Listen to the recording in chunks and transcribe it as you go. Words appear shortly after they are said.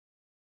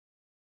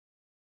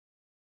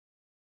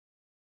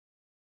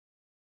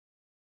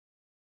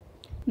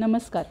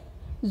नमस्कार.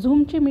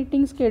 झूमची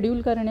meeting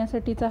schedule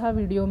करण्यासाठीचा हा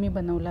व्हिडिओ मी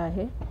बनवला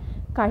आहे.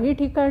 काही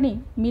ठिकाणी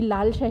मी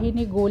लाल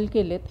शाईने गोल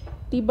केलेत,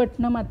 ती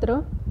बटणं मात्र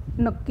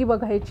नक्की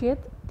बघायची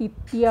आहेत,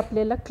 ती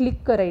आपल्याला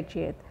क्लिक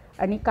करायची आहेत.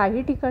 आणि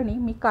काही ठिकाणी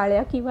मी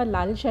काळ्या किंवा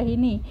लाल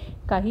शाईने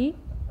काही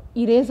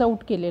इरेज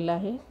आऊट केलेलं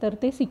आहे, तर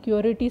ते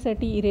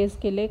सिक्युरिटीसाठी इरेज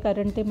केले,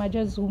 कारण ते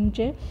माझ्या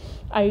झूमचे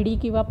ID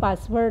किंवा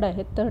पासवर्ड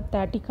आहेत. तर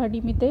त्या ठिकाणी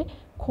मी ते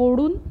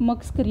खोडून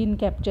मग स्क्रीन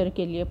कॅप्चर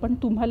केली आहे. पण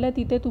तुम्हाला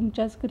तिथे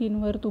तुमच्या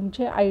स्क्रीनवर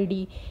तुमचे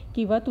ID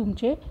किंवा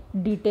तुमचे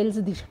डिटेल्स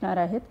दिसणार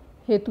आहेत,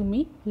 हे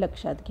तुम्ही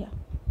लक्षात घ्या.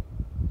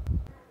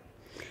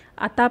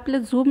 आता आपलं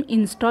झूम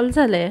इन्स्टॉल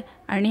झालं आहे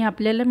आणि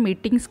आपल्याला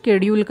मीटिंग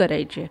शेड्यूल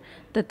करायची आहे.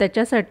 तर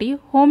त्याच्यासाठी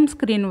होम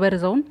स्क्रीनवर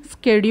जाऊन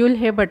शेड्यूल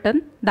हे बटन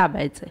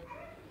दाबायचं आहे.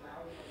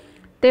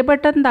 ते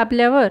बटन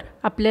दाबल्यावर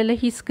आपल्याला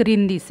ही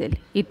स्क्रीन दिसेल.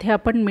 इथे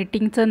आपण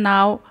मीटिंगचं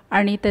नाव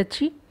आणि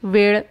त्याची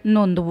वेळ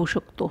नोंदवू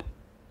शकतो.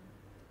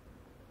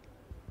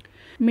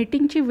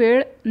 मीटिंगची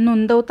वेळ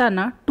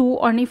नोंदवताना टू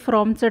आणि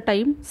फ्रॉमचं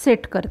टाईम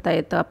सेट करता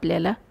येतं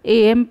आपल्याला.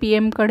 AM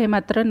PM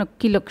मात्र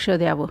नक्की लक्ष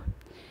द्यावं.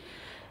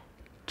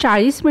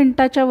 40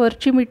 मिनिटाच्या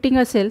वरची मीटिंग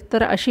असेल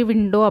तर अशी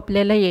विंडो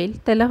आपल्याला येईल,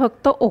 त्याला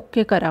फक्त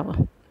ओके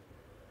करावं.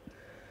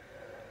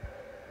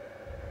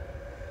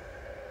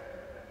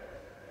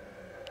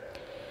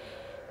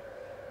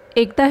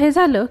 एकदा हे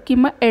झालं की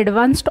मग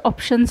ॲडव्हान्स्ड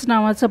ऑप्शन्स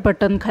नावाचं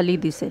बटन खाली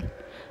दिसेल.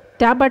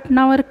 त्या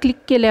बटनावर क्लिक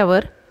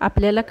केल्यावर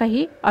आपल्याला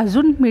काही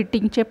अजून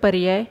मीटिंगचे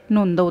पर्याय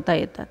नोंदवता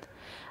येतात.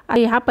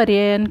 ह्या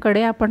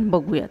पर्यायांकडे आपण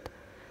बघूयात.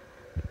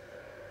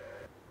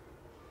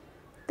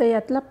 तर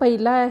यातला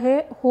पहिला आहे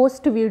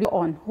होस्ट व्हिडिओ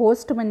ऑन.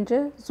 होस्ट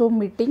म्हणजे जो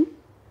मीटिंग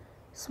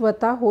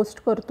स्वतः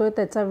होस्ट करतोय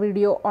त्याचा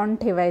व्हिडिओ ऑन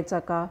ठेवायचा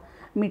का,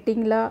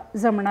 मीटिंगला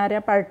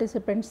जमणाऱ्या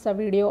पार्टिसिपेंट्सचा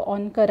व्हिडिओ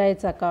ऑन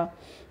करायचा का.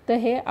 तर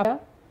हे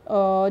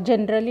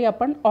जनरली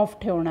आपण ऑफ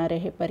ठेवणार आहे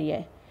हे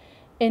पर्याय.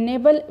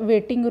 एनेबल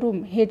वेटिंग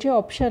रूम हे जे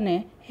ऑप्शन आहे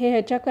हे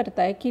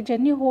ह्याच्याकरता आहे की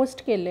ज्यांनी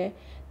होस्ट केलं आहे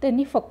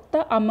त्यांनी फक्त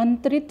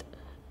आमंत्रित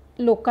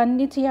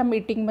लोकांनीच या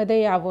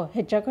मीटिंगमध्ये यावं,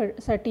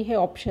 ह्याच्यासाठी हे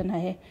ऑप्शन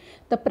आहे.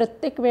 तर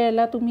प्रत्येक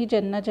वेळेला तुम्ही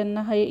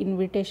ज्यांना हे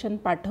इन्व्हिटेशन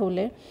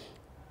पाठवले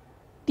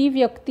ती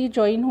व्यक्ती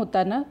जॉईन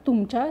होताना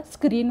तुमच्या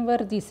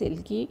स्क्रीनवर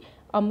दिसेल की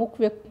अमुक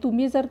व्यक्ती,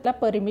 तुम्ही जर त्या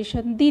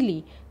परमिशन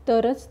दिली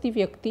तरच ती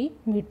व्यक्ती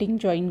मीटिंग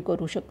जॉईन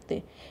करू शकते.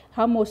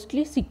 हा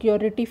मोस्टली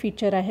सिक्युरिटी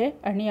फीचर आहे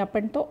आणि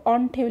आपण तो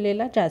ऑन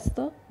ठेवलेला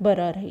जास्त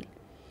बरा राहील.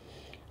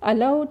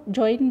 अलाउ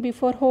जॉईन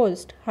बिफोर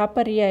होस्ट हा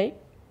पर्याय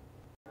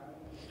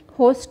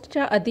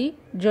होस्टच्या आधी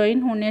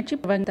जॉईन होण्याची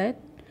परवानगी आहे.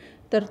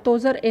 तर तो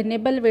जर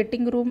एनेबल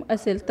वेटिंग रूम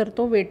असेल तर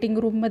तो वेटिंग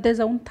रूममध्ये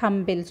जाऊन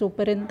थांबेल.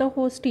 जोपर्यंत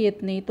होस्ट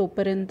येत नाही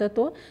तोपर्यंत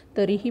तो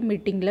तरीही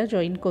मीटिंगला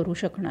जॉईन करू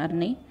शकणार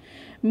नाही.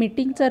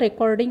 मीटिंगचं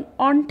रेकॉर्डिंग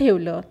ऑन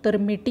ठेवलं तर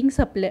मीटिंग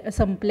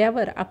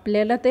संपल्यावर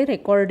आपल्याला ते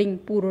रेकॉर्डिंग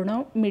पूर्ण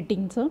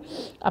मीटिंगचं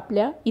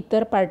आपल्या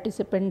इतर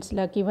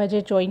पार्टिसिपेंट्सला किंवा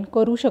जे जॉईन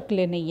करू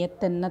शकले नाही आहेत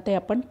त्यांना ते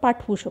आपण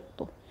पाठवू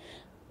शकतो.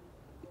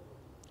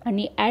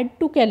 आणि ॲड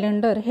टू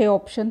कॅलेंडर हे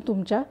ऑप्शन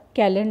तुमच्या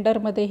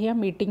कॅलेंडरमध्ये ह्या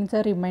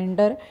मीटिंगचा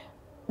रिमाइंडर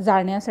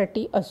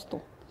जाण्यासाठी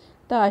असतो.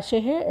 तर असे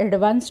हे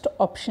ॲडव्हान्स्ड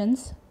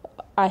ऑप्शन्स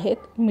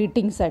आहेत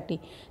मीटिंगसाठी.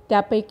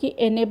 त्यापैकी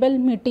एनेबल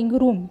मीटिंग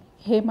रूम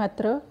हे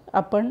मात्र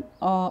आपण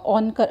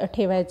ऑन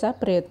ठेवायचा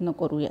प्रयत्न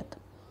करूयात.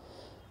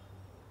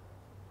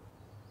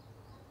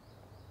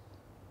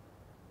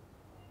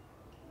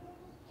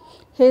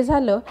 हे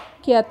झालं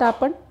की आता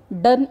आपण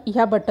डन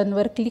ह्या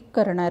बटनवर क्लिक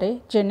करणार आहे,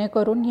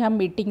 जेणेकरून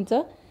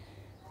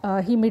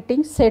ही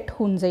मीटिंग सेट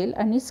होऊन जाईल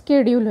आणि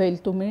स्केड्यूल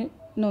होईल तुम्ही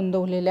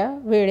नोंदवलेल्या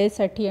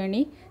वेळेसाठी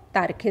आणि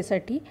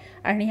तारखेसाठी.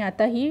 आणि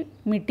आता ही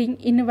मीटिंग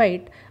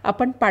इन्व्हाइट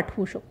आपण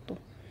पाठवू शकतो.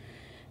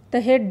 तर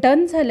हे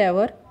डन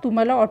झाल्यावर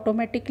तुम्हाला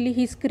ऑटोमॅटिकली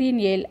ही स्क्रीन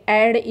येईल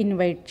ॲड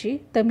इन्व्हाइटची.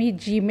 तर मी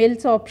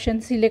जीमेलचं ऑप्शन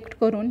सिलेक्ट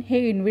करून हे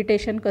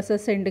इन्व्हिटेशन कसं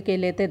सेंड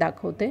केले ते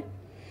दाखवते.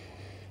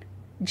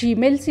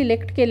 जीमेल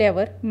सिलेक्ट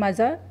केल्यावर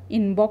माझा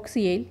इनबॉक्स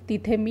येईल.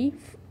 तिथे मी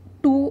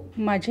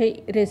माझे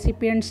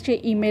रेसिपियंट्सचे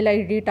ईमेल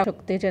ID टाकू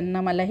शकते ज्यांना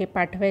मला हे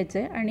पाठवायचं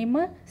आहे आणि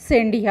मग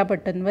सेंड ह्या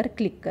बटनवर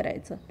क्लिक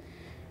करायचं.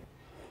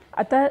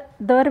 आता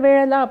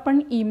दरवेळेला आपण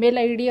ईमेल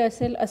ID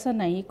असेल असं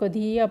नाही,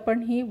 कधीही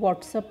आपण ही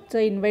व्हॉट्सअपचं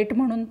इन्व्हाइट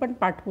म्हणून पण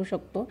पाठवू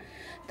शकतो.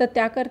 तर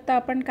त्याकरता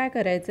आपण काय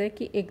करायचं आहे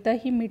की एकदा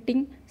ही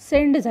मीटिंग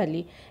सेंड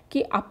झाली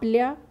की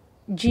आपल्या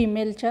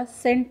जीमेलच्या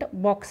सेंट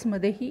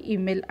बॉक्समध्ये ही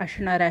ईमेल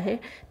असणार आहे.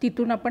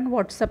 तिथून आपण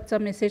व्हॉट्सअपचा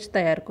मेसेज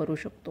तयार करू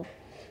शकतो.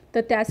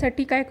 तर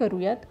त्यासाठी काय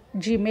करूयात,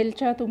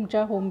 जीमेलच्या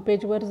तुमच्या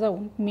होमपेजवर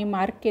जाऊन मी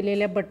मार्क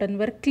केलेल्या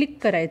बटनवर क्लिक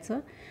करायचं,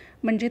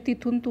 म्हणजे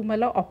तिथून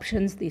तुम्हाला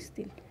ऑप्शन्स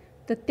दिसतील.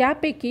 तर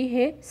त्यापैकी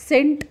हे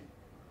सेंट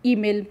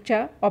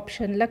ईमेलच्या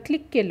ऑप्शनला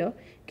क्लिक केलं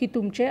की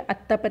तुमचे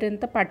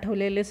आत्तापर्यंत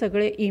पाठवलेले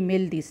सगळे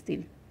ईमेल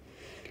दिसतील.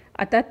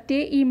 आता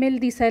ते ईमेल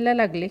दिसायला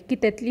लागले की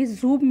त्यातली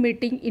झूम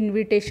मीटिंग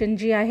इन्व्हिटेशन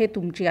जी आहे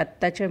तुमची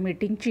आत्ताच्या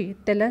मीटिंगची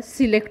त्याला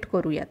सिलेक्ट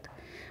करूयात.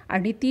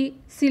 आणि ती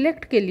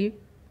सिलेक्ट केली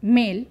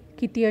मेल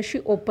की ती अशी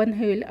ओपन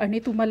होईल आणि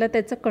तुम्हाला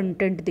त्याचं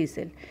कंटेंट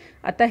दिसेल.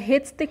 आता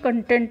हेच ते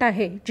कंटेंट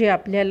आहे जे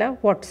आपल्याला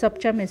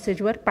व्हॉट्सअपच्या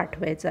मेसेजवर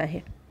पाठवायचं आहे.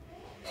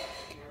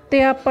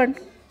 ते आपण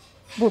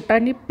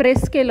बोटांनी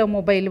प्रेस केलं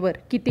मोबाईलवर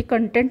की ती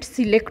कंटेंट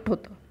सिलेक्ट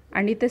होतं.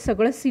 आणि ते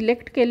सगळं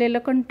सिलेक्ट केलेलं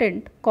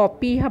कंटेंट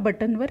कॉपी ह्या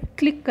बटनवर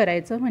क्लिक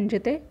करायचं, म्हणजे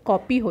ते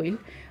कॉपी होईल.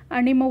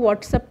 आणि मग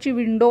व्हॉट्सअपची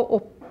विंडो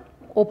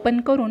ओपन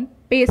करून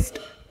पेस्ट,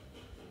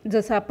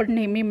 जसं आपण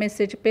नेहमी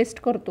मेसेज पेस्ट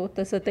करतो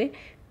तसं ते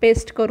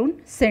पेस्ट करून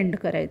सेंड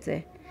करायचं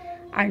आहे.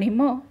 आणि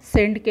मग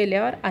सेंड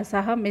केल्यावर असा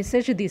हा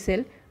मेसेज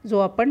दिसेल जो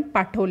आपण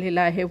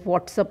पाठवलेला आहे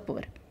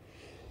व्हॉट्सअपवर.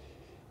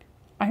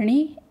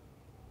 आणि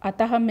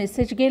आता हा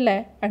मेसेज गेला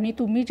आहे आणि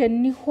तुम्ही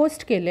ज्यांनी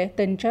होस्ट केलं आहे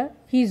त्यांच्या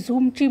ही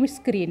झूमची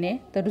स्क्रीन आहे.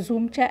 तर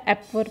झूमच्या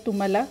ॲपवर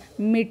तुम्हाला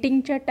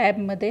मीटिंगच्या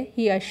टॅबमध्ये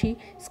ही अशी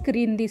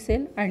स्क्रीन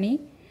दिसेल.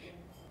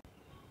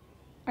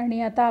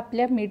 आणि आता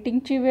आपल्या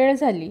मीटिंगची वेळ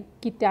झाली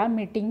की त्या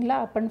मीटिंगला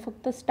आपण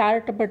फक्त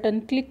स्टार्ट बटन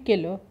क्लिक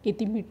केलं की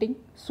ती मीटिंग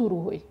सुरू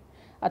होईल.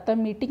 आता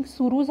मीटिंग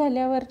सुरू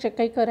झाल्यावर जे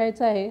काही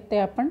करायचं आहे ते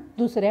आपण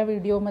दुसऱ्या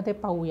व्हिडिओमध्ये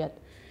पाहूयात.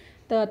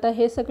 तर आता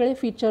हे सगळे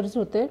फीचर्स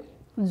होते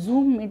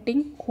झूम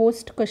मीटिंग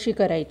होस्ट कशी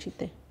करायची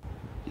ते.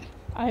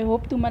 आय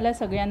होप तुम्हाला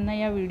सगळ्यांना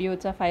या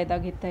व्हिडिओचा फायदा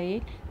घेता येईल.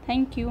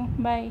 थँक्यू.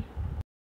 बाय.